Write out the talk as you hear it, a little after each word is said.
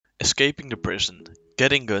Escaping the prison,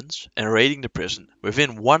 getting guns and raiding the prison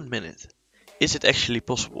within 1 minute. Is it actually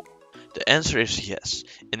possible? The answer is yes,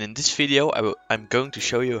 and in this video I'm going to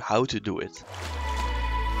show you how to do it.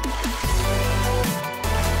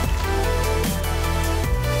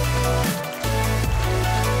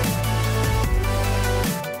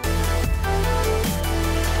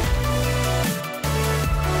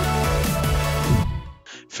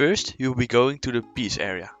 First, you will be going to the peace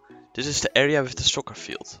area. This is the area with the soccer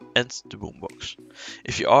field and the boombox.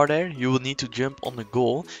 If you are there, you will need to jump on the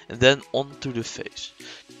goal and then onto the face.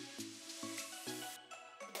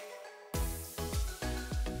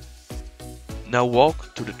 Now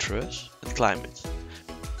walk to the truss and climb it.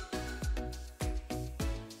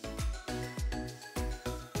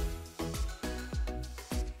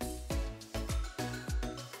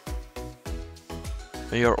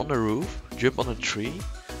 When you are on the roof, jump on a tree.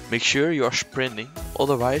 Make sure you are sprinting,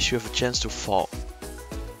 otherwise you have a chance to fall.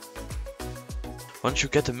 Once you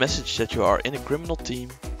get the message that you are in a criminal team,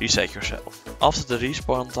 reset yourself. After the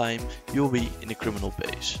respawn time, you will be in the criminal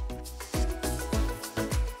base.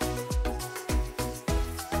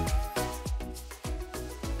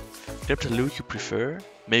 Grab the loot you prefer,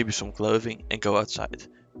 maybe some clothing, and go outside.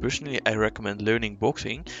 Personally, I recommend learning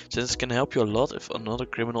boxing, since it can help you a lot if another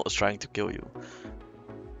criminal is trying to kill you.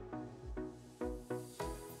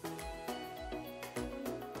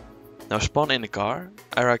 Now spawn in a car.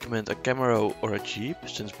 I recommend a Camaro or a Jeep,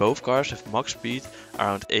 since both cars have max speed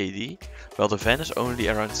around 80, while the van is only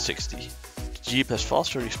around 60. The Jeep has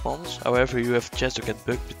faster response, however you have a chance to get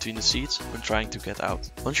bugged between the seats when trying to get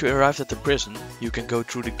out. Once you arrive at the prison, you can go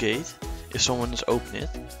through the gate if someone has opened it,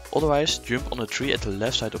 otherwise jump on a tree at the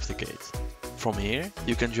left side of the gate. From here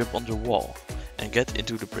you can jump on the wall and get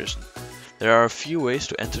into the prison. There are a few ways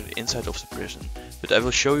to enter the inside of the prison, but I will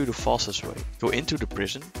show you the fastest way. Go into the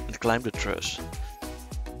prison and climb the truss.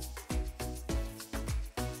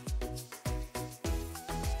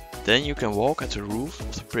 Then you can walk at the roof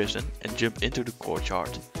of the prison and jump into the courtyard.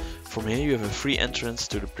 From here you have a free entrance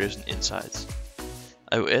to the prison inside.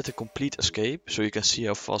 I will add a complete escape so you can see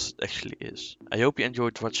how fast it actually is. I hope you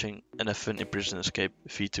enjoyed watching and have fun in Prison Escape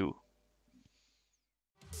V2.